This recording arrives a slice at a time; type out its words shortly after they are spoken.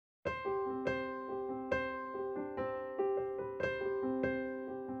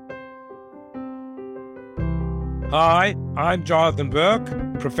Hi, I'm Jonathan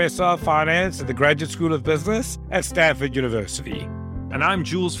Burke, Professor of Finance at the Graduate School of Business at Stanford University. And I'm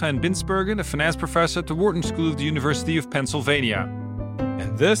Jules van Binsbergen, a finance professor at the Wharton School of the University of Pennsylvania.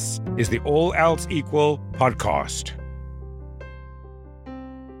 And this is the All Else Equal podcast.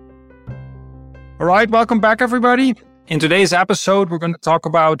 All right, welcome back, everybody. In today's episode, we're going to talk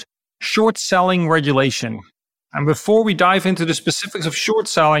about short selling regulation. And before we dive into the specifics of short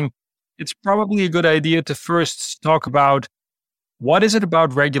selling, it's probably a good idea to first talk about what is it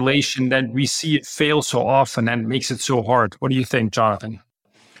about regulation that we see it fail so often and makes it so hard. What do you think, Jonathan?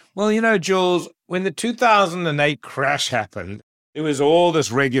 Well, Jules, when the 2008 crash happened, it was all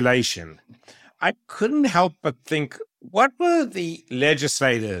this regulation. I couldn't help but think, what were the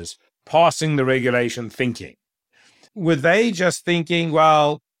legislators passing the regulation thinking? Were they just thinking,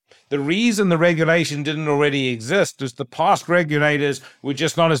 well, the reason the regulation didn't already exist is the past regulators were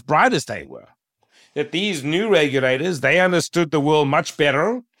just not as bright as they were? That these new regulators, they understood the world much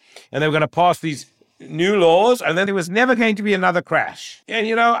better, and they were going to pass these new laws, and then there was never going to be another crash.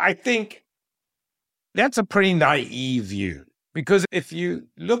 And, I think that's a pretty naive view, because if you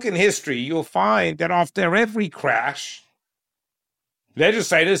look in history, you'll find that after every crash,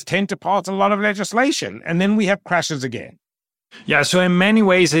 legislators tend to pass a lot of legislation, and then we have crashes again. Yeah, so in many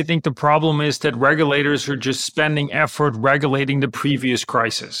ways, I think the problem is that regulators are just spending effort regulating the previous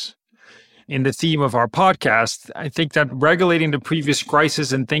crisis. In the theme of our podcast, I think that regulating the previous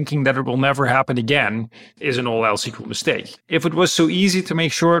crisis and thinking that it will never happen again is an all else equal mistake. If it was so easy to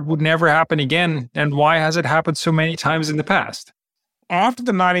make sure it would never happen again, then why has it happened so many times in the past? After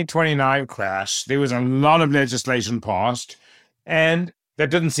the 1929 crash, there was a lot of legislation passed, and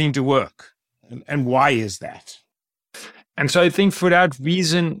that didn't seem to work. And why is that? And so I think for that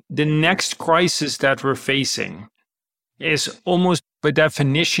reason, the next crisis that we're facing is almost by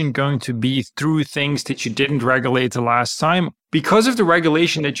definition going to be through things that you didn't regulate the last time. Because of the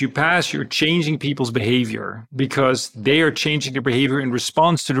regulation that you pass, you're changing people's behavior because they are changing their behavior in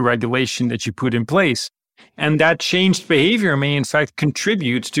response to the regulation that you put in place. And that changed behavior may in fact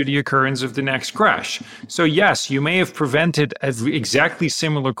contribute to the occurrence of the next crash. So yes, you may have prevented exactly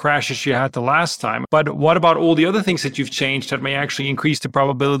similar crashes you had the last time, but what about all the other things that you've changed that may actually increase the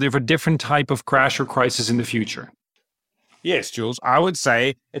probability of a different type of crash or crisis in the future? Yes, Jules, I would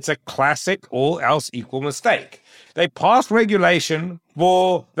say it's a classic all else equal mistake. They passed regulation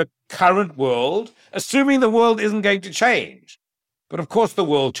for the current world, assuming the world isn't going to change. But of course, the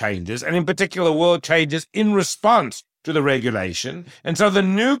world changes, and in particular, the world changes in response to the regulation. And so the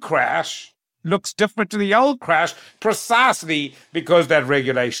new crash looks different to the old crash precisely because that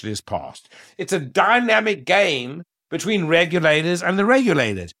regulation is passed. It's a dynamic game between regulators and the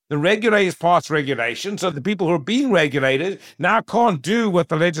regulated. The regulators pass regulation, so the people who are being regulated now can't do what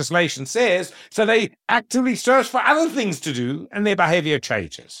the legislation says, so they actively search for other things to do, and their behavior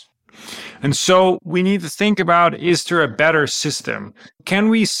changes. And so we need to think about, is there a better system? Can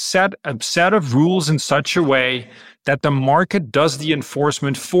we set a set of rules in such a way that the market does the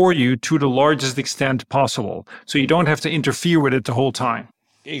enforcement for you to the largest extent possible, so you don't have to interfere with it the whole time?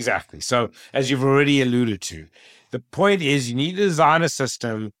 Exactly. So as you've already alluded to, the point is you need to design a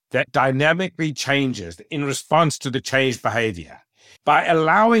system that dynamically changes in response to the changed behavior. By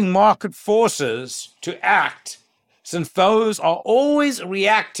allowing market forces to act, since those are always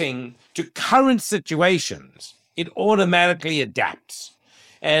reacting to current situations, it automatically adapts.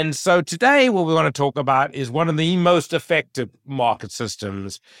 And so today what we want to talk about is one of the most effective market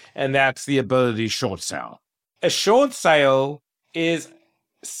systems, and that's the ability to short sell. A short sale is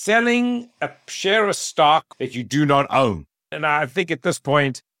selling a share of stock that you do not own. And I think at this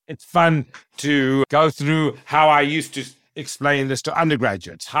point, it's fun to go through how I used to explain this to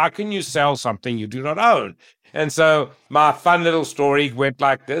undergraduates. How can you sell something you do not own? And so my fun little story went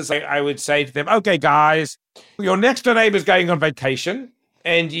like this. I would say to them, okay, guys, your next door neighbor's going on vacation,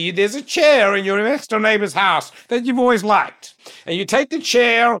 and there's a chair in your next door neighbor's house that you've always liked. And you take the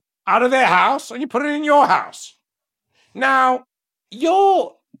chair out of their house and you put it in your house. Now,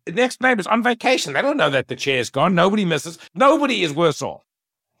 your next neighbor's on vacation. They don't know that the chair's gone. Nobody misses. Nobody is worse off.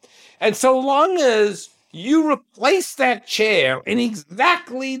 And so long as you replace that chair in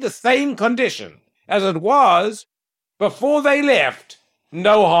exactly the same condition as it was before they left,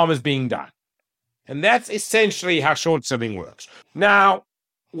 no harm is being done. And that's essentially how short selling works. Now,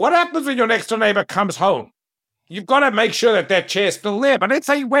 what happens when your next door neighbor comes home? You've got to make sure that that chair's still there. But let's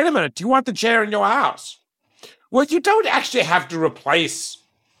say, wait a minute, do you want the chair in your house? Well, you don't actually have to replace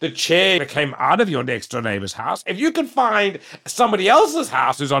the chair that came out of your next door neighbor's house. If you can find somebody else's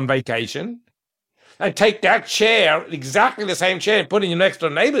house who's on vacation and take that chair, exactly the same chair, and put it in your next door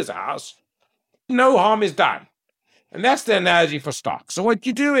neighbor's house, no harm is done. And that's the analogy for stock. So what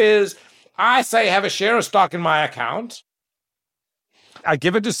you do is, I say have a share of stock in my account. I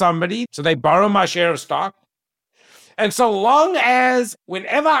give it to somebody, so they borrow my share of stock. And so long as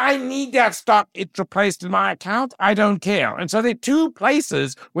whenever I need that stock, it's replaced in my account, I don't care. And so there are two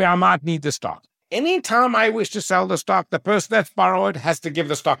places where I might need the stock. Anytime I wish to sell the stock, the person that's borrowed has to give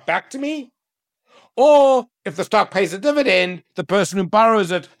the stock back to me. Or if the stock pays a dividend, the person who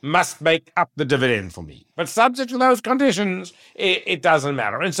borrows it must make up the dividend for me. But subject to those conditions, it doesn't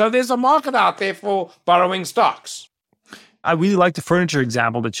matter. And so there's a market out there for borrowing stocks. I really like the furniture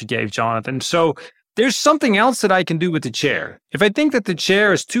example that you gave, Jonathan. So there's something else that I can do with the chair. If I think that the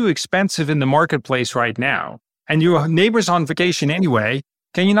chair is too expensive in the marketplace right now, and your neighbor's on vacation anyway,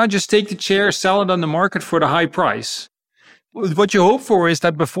 can you not just take the chair, sell it on the market for the high price? What you hope for is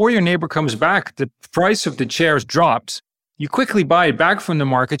that before your neighbor comes back, the price of the chairs drops. You quickly buy it back from the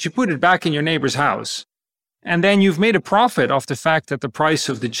market, you put it back in your neighbor's house. And then you've made a profit off the fact that the price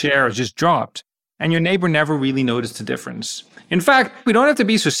of the chair just dropped. And your neighbor never really noticed the difference. In fact, we don't have to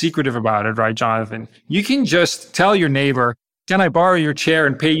be so secretive about it, right, Jonathan? You can just tell your neighbor, can I borrow your chair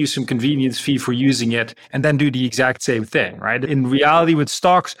and pay you some convenience fee for using it, and then do the exact same thing, right? In reality, with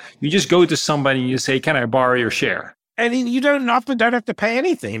stocks, you just go to somebody and you say, can I borrow your share? And you often don't have to pay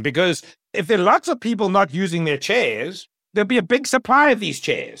anything, because if there are lots of people not using their chairs, there'll be a big supply of these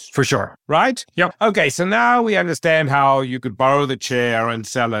chairs. For sure. Right? Yep. Okay, so now we understand how you could borrow the chair and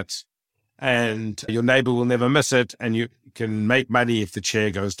sell it, and your neighbor will never miss it, and you can make money if the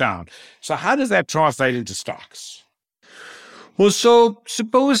chair goes down. So how does that translate into stocks? Well, so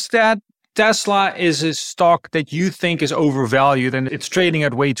suppose that Tesla is a stock that you think is overvalued and it's trading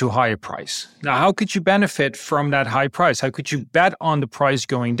at way too high a price. Now, how could you benefit from that high price? How could you bet on the price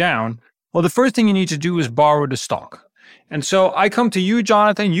going down? Well, the first thing you need to do is borrow the stock. And so I come to you,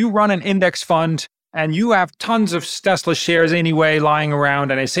 Jonathan, you run an index fund and you have tons of Tesla shares anyway lying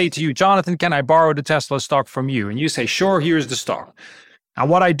around. And I say to you, Jonathan, can I borrow the Tesla stock from you? And you say, sure, here's the stock. Now,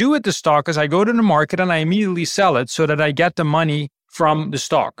 what I do with the stock is I go to the market and I immediately sell it so that I get the money from the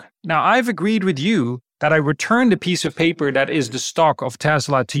stock. Now, I've agreed with you that I return the piece of paper that is the stock of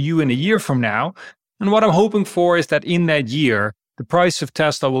Tesla to you in a year from now. And what I'm hoping for is that in that year, the price of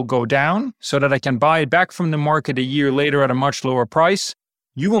Tesla will go down so that I can buy it back from the market a year later at a much lower price.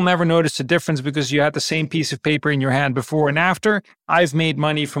 You will never notice the difference because you had the same piece of paper in your hand before and after. I've made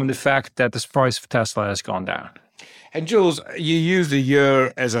money from the fact that the price of Tesla has gone down. And Jules, you used a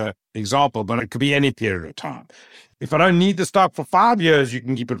year as an example, but it could be any period of time. If I don't need the stock for 5 years, you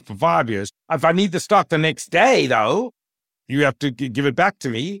can keep it for 5 years. If I need the stock the next day, though, you have to give it back to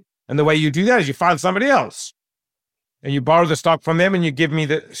me. And the way you do that is you find somebody else. And you borrow the stock from them and you give me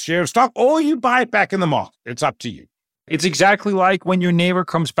the share of stock, or you buy it back in the market. It's up to you. It's exactly like when your neighbor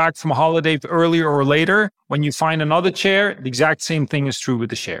comes back from a holiday earlier or later. When you find another chair, the exact same thing is true with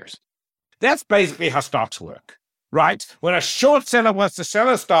the shares. That's basically how stocks work, right? When a short seller wants to sell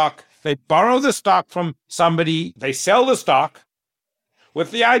a stock, they borrow the stock from somebody, they sell the stock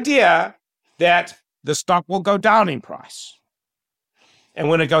with the idea that the stock will go down in price. And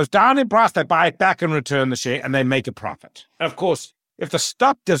when it goes down in price, they buy it back and return the share, and they make a profit. And of course, if the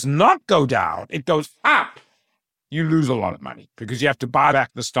stock does not go down, it goes up, you lose a lot of money because you have to buy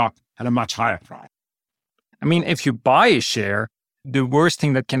back the stock at a much higher price. I mean, if you buy a share, the worst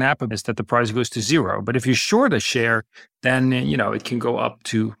thing that can happen is that the price goes to zero. But if you short a share, then, it can go up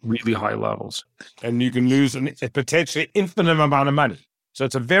to really high levels. And you can lose a potentially infinite amount of money. So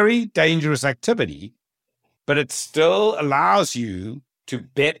it's a very dangerous activity, but it still allows you to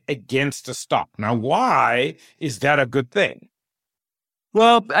bet against a stock. Now, why is that a good thing?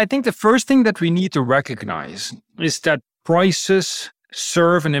 Well, I think the first thing that we need to recognize is that prices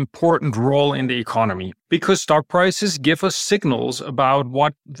serve an important role in the economy because stock prices give us signals about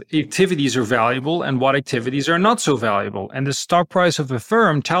what activities are valuable and what activities are not so valuable. And the stock price of a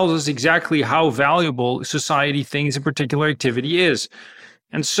firm tells us exactly how valuable society thinks a particular activity is.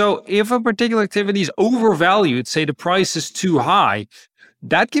 And so if a particular activity is overvalued, say the price is too high,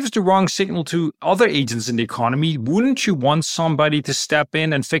 that gives the wrong signal to other agents in the economy. Wouldn't you want somebody to step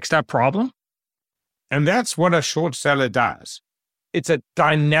in and fix that problem? And that's what a short seller does. It's a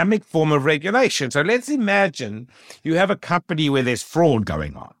dynamic form of regulation. So let's imagine you have a company where there's fraud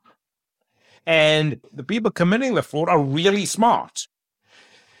going on. And the people committing the fraud are really smart.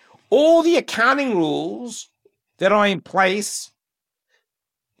 All the accounting rules that are in place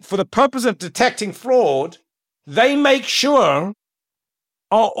for the purpose of detecting fraud, they make sure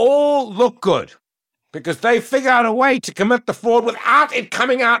all look good because they figure out a way to commit the fraud without it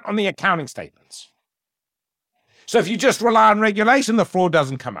coming out on the accounting statements. So if you just rely on regulation, the fraud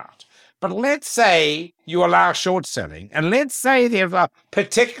doesn't come out. But let's say you allow short selling, and let's say there's a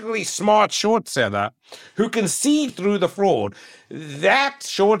particularly smart short seller who can see through the fraud. That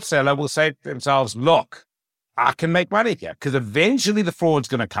short seller will say to themselves, look, I can make money here because eventually the fraud's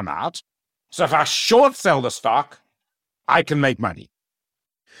going to come out. So if I short sell the stock, I can make money.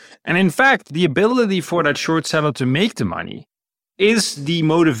 And in fact, the ability for that short seller to make the money is the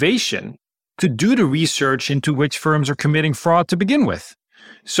motivation to do the research into which firms are committing fraud to begin with.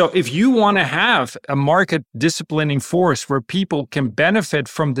 So if you want to have a market disciplining force where people can benefit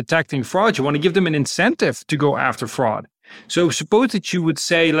from detecting fraud, you want to give them an incentive to go after fraud. So suppose that you would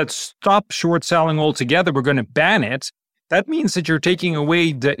say, let's stop short selling altogether, we're going to ban it. That means that you're taking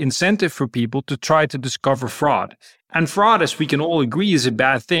away the incentive for people to try to discover fraud. And fraud, as we can all agree, is a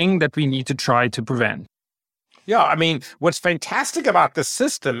bad thing that we need to try to prevent. Yeah, I mean, what's fantastic about this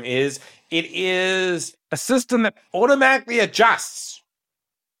system is it is a system that automatically adjusts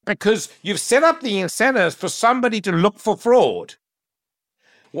because you've set up the incentives for somebody to look for fraud.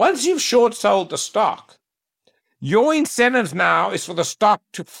 Once you've short sold the stock, your incentive now is for the stock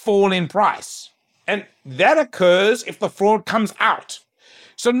to fall in price. And that occurs if the fraud comes out.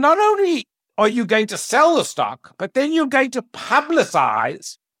 So not only are you going to sell the stock, but then you're going to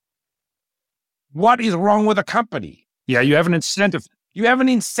publicize what is wrong with the company. Yeah, you have an incentive. You have an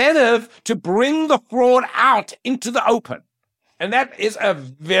incentive to bring the fraud out into the open. And that is a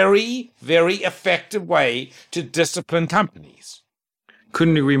very, very effective way to discipline companies.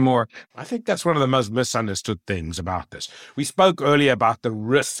 Couldn't agree more. I think that's one of the most misunderstood things about this. We spoke earlier about the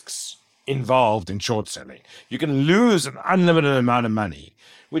risks involved in short selling. You can lose an unlimited amount of money,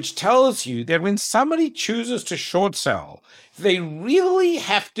 which tells you that when somebody chooses to short sell, they really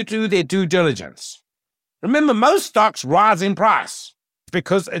have to do their due diligence. Remember, most stocks rise in price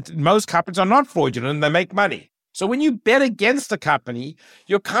because most companies are not fraudulent and they make money. So when you bet against a company,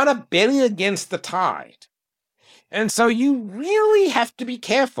 you're kind of betting against the tide. And so you really have to be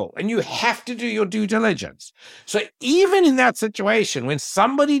careful and you have to do your due diligence. So even in that situation, when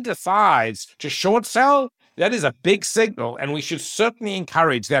somebody decides to short sell, that is a big signal, and we should certainly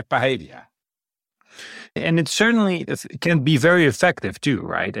encourage that behavior. And it certainly can be very effective too,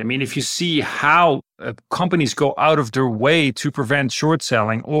 right? I mean, if you see how companies go out of their way to prevent short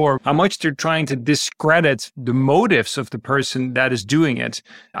selling or how much they're trying to discredit the motives of the person that is doing it,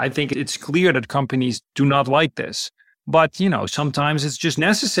 I think it's clear that companies do not like this. But, sometimes it's just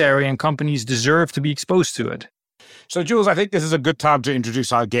necessary and companies deserve to be exposed to it. So, Jules, I think this is a good time to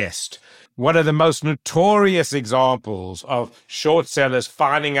introduce our guest. One of the most notorious examples of short sellers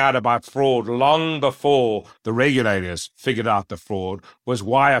finding out about fraud long before the regulators figured out the fraud was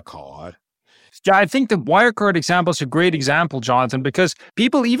Wirecard. Yeah, I think the Wirecard example is a great example, Jonathan, because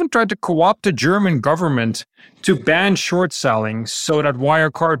people even tried to co-opt the German government to ban short selling so that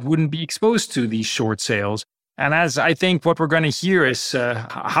Wirecard wouldn't be exposed to these short sales. And as I think what we're going to hear is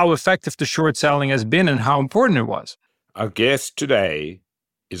how effective the short selling has been and how important it was. Our guest today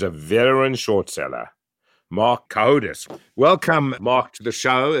is a veteran short seller, Marc Cohodes. Welcome, Marc, to the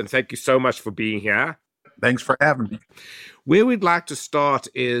show, and thank you so much for being here. Thanks for having me. Where we'd like to start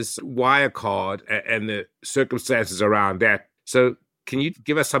is Wirecard and the circumstances around that. So can you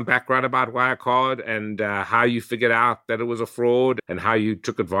give us some background about Wirecard and how you figured out that it was a fraud and how you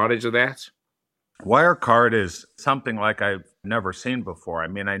took advantage of that? Wirecard is something like I've never seen before. I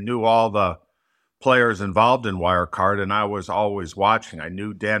mean, I knew all the players involved in Wirecard, and I was always watching. I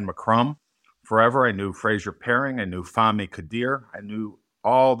knew Dan McCrum forever. I knew Fraser Paring. I knew Fahmy Kadir. I knew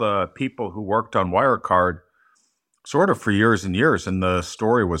all the people who worked on Wirecard sort of for years and years, and the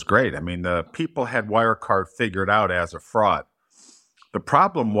story was great. I mean, the people had Wirecard figured out as a fraud. The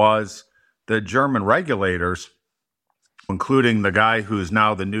problem was the German regulators, including the guy who's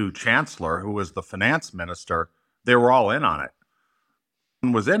now the new chancellor, who was the finance minister, they were all in on it.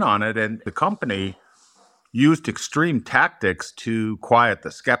 Was in on it, and the company used extreme tactics to quiet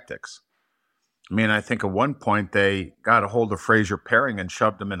the skeptics. I mean, I think at one point they got a hold of Fraser Paring and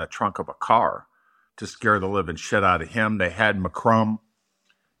shoved him in the trunk of a car to scare the living shit out of him. They had McCrum,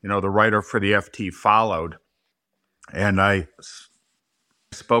 the writer for the FT, followed. And I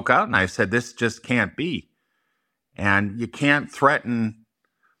spoke out and I said, this just can't be. And you can't threaten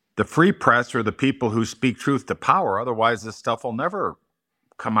the free press or the people who speak truth to power. Otherwise, this stuff will never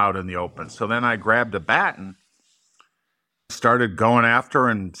come out in the open. So then I grabbed a bat and started going after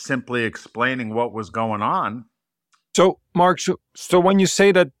and simply explaining what was going on. So, Marc, so when you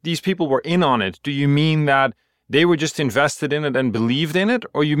say that these people were in on it, do you mean that they were just invested in it and believed in it?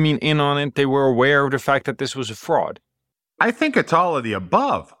 Or you mean in on it, they were aware of the fact that this was a fraud? I think it's all of the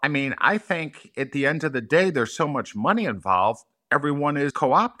above. I mean, I think at the end of the day, there's so much money involved. everyone is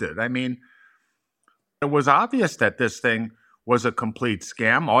co-opted. I mean, it was obvious that this thing was a complete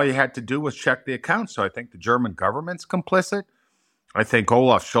scam. All you had to do was check the accounts. So I think the German government's complicit. I think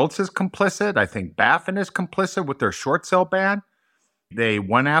Olaf Scholz is complicit. I think BaFin is complicit with their short sale ban. They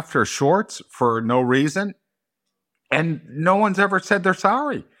went after shorts for no reason. And no one's ever said they're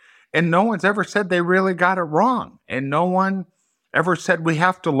sorry. And no one's ever said they really got it wrong. And no one ever said we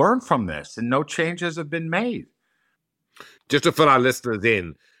have to learn from this. And no changes have been made. Just to fill our listeners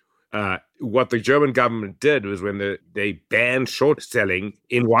in, what the German government did was when they banned short selling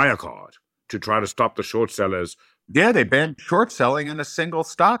in Wirecard to try to stop the short sellers. Yeah, they banned short selling in a single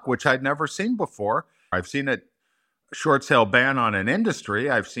stock, which I'd never seen before. I've seen a short sale ban on an industry.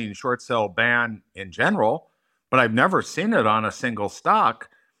 I've seen short sale ban in general, but I've never seen it on a single stock.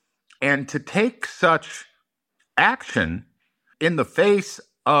 And to take such action in the face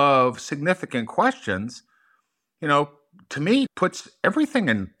of significant questions, to me, puts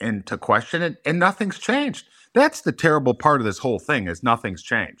everything into question, and nothing's changed. That's the terrible part of this whole thing, is nothing's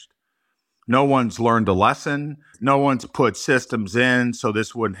changed. No one's learned a lesson. No one's put systems in so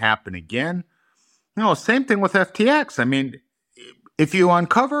this wouldn't happen again. Same thing with FTX. I mean, if you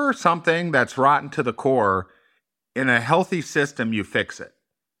uncover something that's rotten to the core, in a healthy system, you fix it.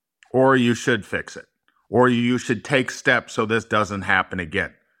 Or you should fix it. Or you should take steps so this doesn't happen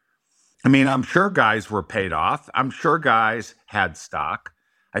again. I mean, I'm sure guys were paid off. I'm sure guys had stock.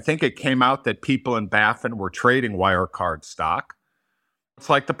 I think it came out that people in BaFin were trading Wirecard stock. It's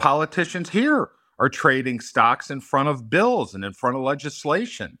like the politicians here are trading stocks in front of bills and in front of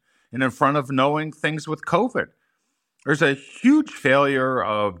legislation and in front of knowing things with COVID. There's a huge failure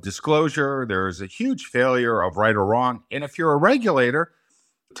of disclosure. There's a huge failure of right or wrong. And if you're a regulator,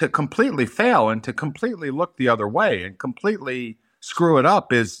 to completely fail and to completely look the other way and completely screw it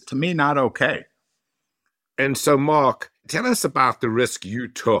up is, to me, not okay. And so, Marc, tell us about the risk you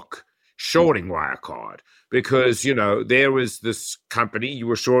took shorting Wirecard, because, there was this company, you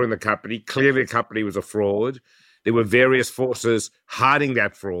were shorting the company. Clearly, the company was a fraud. There were various forces hiding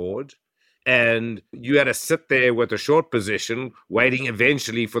that fraud. And you had to sit there with a short position, waiting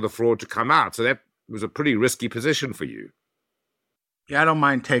eventually for the fraud to come out. So that was a pretty risky position for you. Yeah, I don't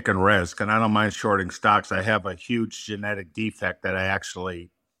mind taking risk, and I don't mind shorting stocks. I have a huge genetic defect that I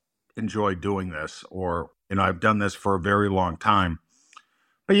actually enjoy doing this, or, I've done this for a very long time.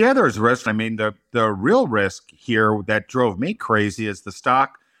 But yeah, there's risk. I mean, the real risk here that drove me crazy is the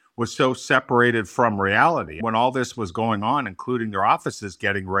stock was so separated from reality. When all this was going on, including their offices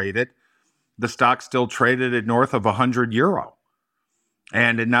getting raided, the stock still traded at north of €100.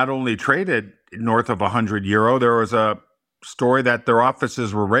 And it not only traded north of €100, there was a story that their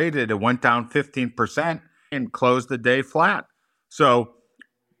offices were raided. It went down 15% and closed the day flat. So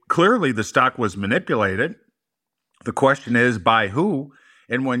clearly the stock was manipulated. The question is, by who?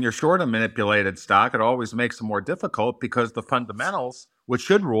 And when you're short a manipulated stock, it always makes it more difficult because the fundamentals, which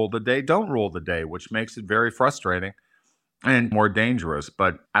should rule the day, don't rule the day, which makes it very frustrating and more dangerous.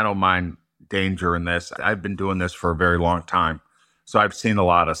 But I don't mind danger in this. I've been doing this for a very long time. So I've seen a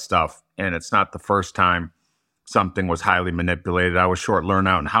lot of stuff, and it's not the first time something was highly manipulated. I was short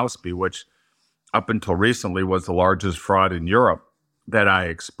Learnout and Houseby, which up until recently was the largest fraud in Europe that I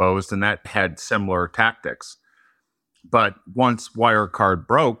exposed, and that had similar tactics. But once Wirecard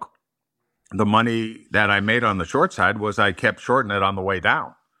broke, the money that I made on the short side was I kept shorting it on the way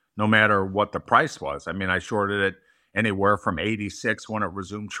down, no matter what the price was. I mean, I shorted it anywhere from 86 when it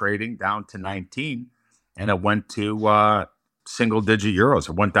resumed trading down to 19, and it went to single-digit euros.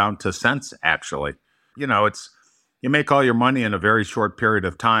 It went down to cents, actually. You make all your money in a very short period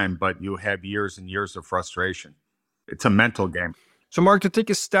of time, but you have years and years of frustration. It's a mental game. So, Marc, to take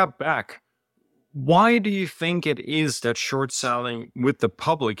a step back, why do you think it is that short selling with the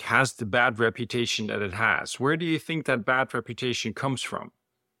public has the bad reputation that it has? Where do you think that bad reputation comes from?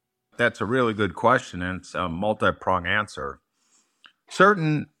 That's a really good question, and it's a multi-pronged answer.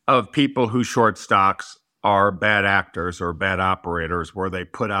 Certain of people who short stocks are bad actors or bad operators where they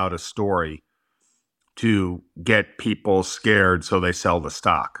put out a story to get people scared so they sell the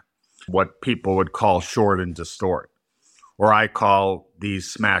stock, what people would call short and distort. Or I call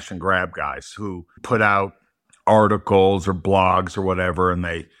these smash and grab guys who put out articles or blogs or whatever, and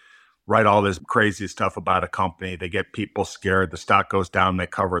they write all this crazy stuff about a company. They get people scared. The stock goes down. They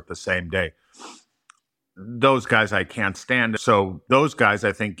cover it the same day. Those guys I can't stand. So those guys,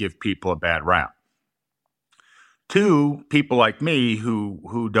 I think, give people a bad rap. Two, people like me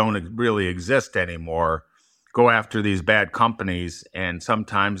who don't really exist anymore go after these bad companies. And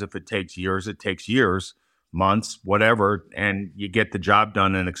sometimes if it takes years, months, whatever, and you get the job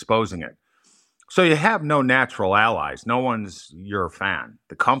done in exposing it. So you have no natural allies. No one's your fan.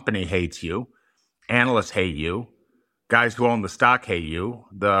 The company hates you. Analysts hate you. Guys who own the stock hate you.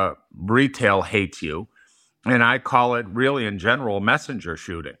 The retail hates you. And I call it really in general messenger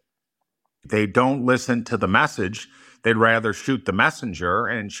shooting. They don't listen to the message. They'd rather shoot the messenger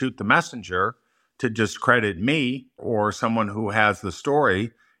and shoot the messenger to discredit me or someone who has the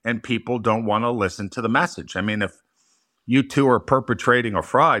story, and people don't want to listen to the message. I mean, if you two are perpetrating a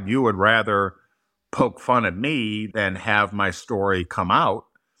fraud, you would rather poke fun at me than have my story come out.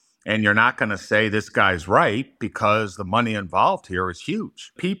 And you're not going to say this guy's right because the money involved here is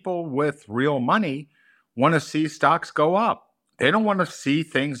huge. People with real money want to see stocks go up. They don't want to see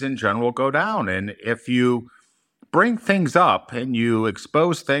things in general go down. And if you bring things up and you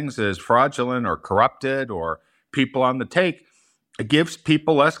expose things as fraudulent or corrupted or people on the take, it gives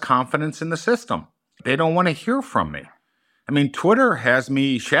people less confidence in the system. They don't want to hear from me. I mean, Twitter has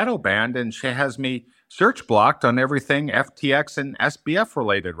me shadow banned and she has me search blocked on everything FTX and SBF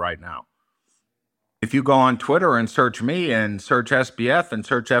related right now. If you go on Twitter and search me and search SBF and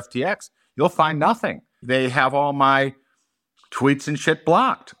search FTX, you'll find nothing. They have all my tweets and shit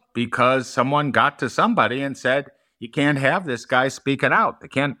blocked because someone got to somebody and said, you can't have this guy speaking out. They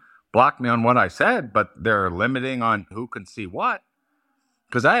can't block me on what I said, but they're limiting on who can see what.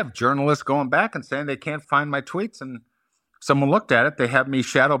 Because I have journalists going back and saying they can't find my tweets, and someone looked at it, they have me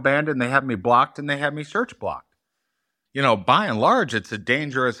shadow banned and they have me blocked and they have me search blocked. You know, by and large, it's a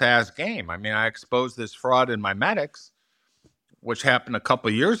dangerous ass game. I mean, I exposed this fraud in my medics, which happened a couple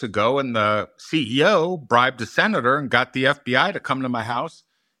of years ago, and the CEO bribed a senator and got the FBI to come to my house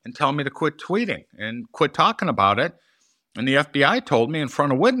and tell me to quit tweeting and quit talking about it. And the FBI told me in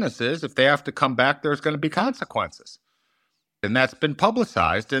front of witnesses, if they have to come back, there's going to be consequences. And that's been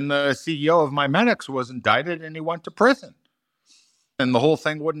publicized. And the CEO of my medics was indicted and he went to prison. And the whole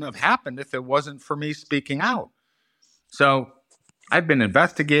thing wouldn't have happened if it wasn't for me speaking out. So I've been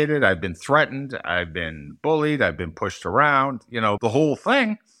investigated, I've been threatened, I've been bullied, I've been pushed around, you know, the whole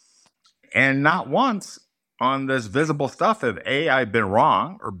thing. And not once on this visible stuff have A, I've been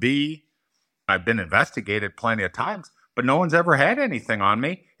wrong, or B, I've been investigated plenty of times, but no one's ever had anything on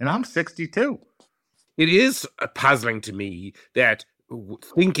me, and I'm 62. It is puzzling to me that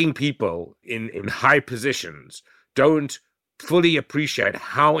thinking people in high positions don't fully appreciate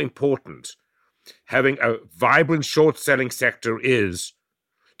how important having a vibrant short-selling sector is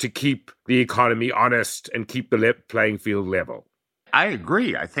to keep the economy honest and keep the playing field level. I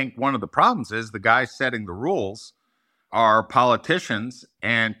agree. I think one of the problems is the guys setting the rules are politicians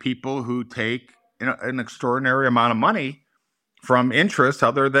and people who take an extraordinary amount of money from interests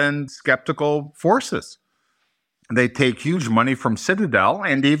other than skeptical forces. They take huge money from Citadel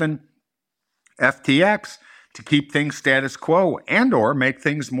and even FTX to keep things status quo and or make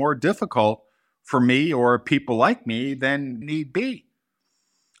things more difficult for me or people like me than need be.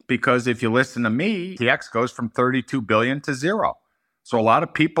 Because if you listen to me, FTX goes from 32 billion to zero. So a lot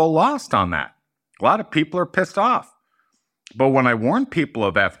of people lost on that. A lot of people are pissed off. But when I warned people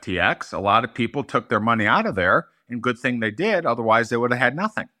of FTX, a lot of people took their money out of there, and good thing they did. Otherwise, they would have had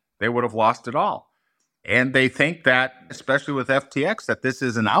nothing. They would have lost it all. And they think that, especially with FTX, that this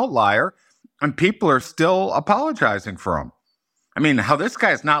is an outlier, and people are still apologizing for him. I mean, how this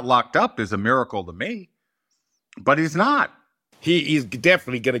guy's not locked up is a miracle to me, but he's not. He's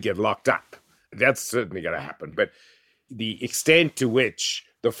definitely going to get locked up. That's certainly going to happen. But the extent to which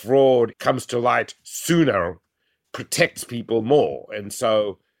the fraud comes to light sooner protects people more. And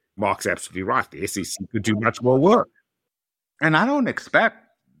so Mark's absolutely right. The SEC could do much more work. And I don't expect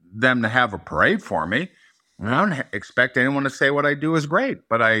them to have a parade for me. I don't expect anyone to say what I do is great,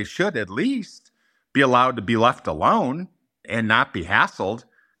 but I should at least be allowed to be left alone and not be hassled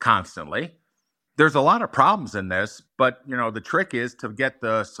constantly. There's a lot of problems in this, but the trick is to get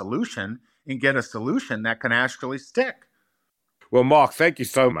the solution and get a solution that can actually stick. Well, Marc, thank you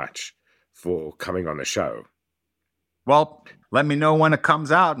so much for coming on the show. Well, let me know when it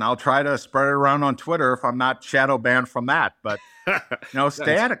comes out, and I'll try to spread it around on Twitter if I'm not shadow banned from that. But,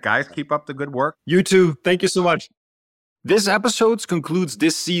 stay at it, guys. Keep up the good work. You too. Thank you so much. This episode concludes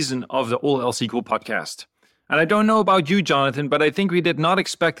this season of the All Else Equal podcast. And I don't know about you, Jonathan, but I think we did not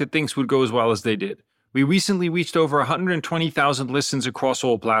expect that things would go as well as they did. We recently reached over 120,000 listens across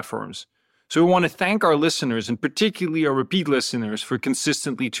all platforms. So we want to thank our listeners, and particularly our repeat listeners, for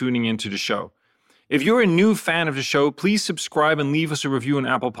consistently tuning into the show. If you're a new fan of the show, please subscribe and leave us a review on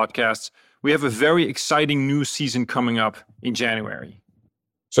Apple Podcasts. We have a very exciting new season coming up in January.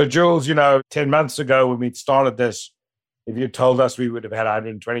 So, Jules, 10 months ago when we started this, if you told us we would have had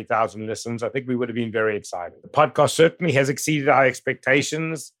 120,000 listens, I think we would have been very excited. The podcast certainly has exceeded our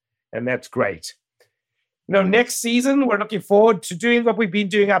expectations, and that's great. Next season, we're looking forward to doing what we've been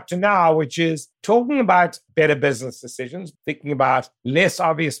doing up to now, which is talking about better business decisions, thinking about less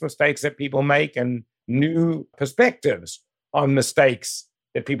obvious mistakes that people make and new perspectives on mistakes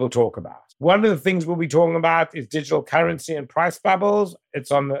that people talk about. One of the things we'll be talking about is digital currency and price bubbles.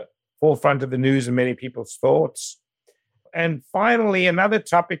 It's on the forefront of the news and many people's thoughts. And finally, another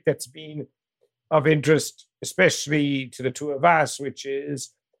topic that's been of interest, especially to the two of us, which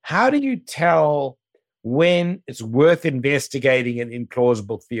is how do you tell when it's worth investigating an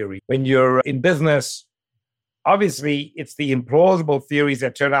implausible theory? When you're in business, obviously, it's the implausible theories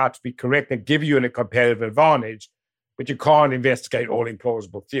that turn out to be correct and give you a competitive advantage, but you can't investigate all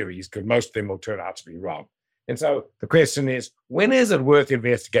implausible theories because most of them will turn out to be wrong. And so the question is, when is it worth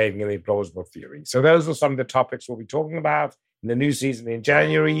investigating an implausible theory? So those are some of the topics we'll be talking about in the new season in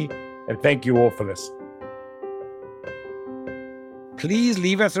January. And thank you all for listening. Please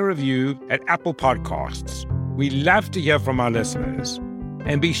leave us a review at Apple Podcasts. We love to hear from our listeners.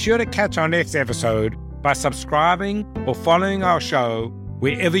 And be sure to catch our next episode by subscribing or following our show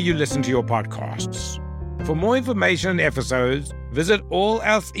wherever you listen to your podcasts. For more information on episodes, visit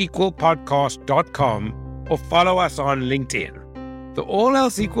allelseequalpodcast.com or follow us on LinkedIn. The All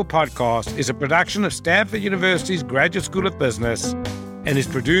Else Equal podcast is a production of Stanford University's Graduate School of Business and is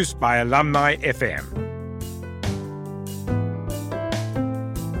produced by Alumni FM.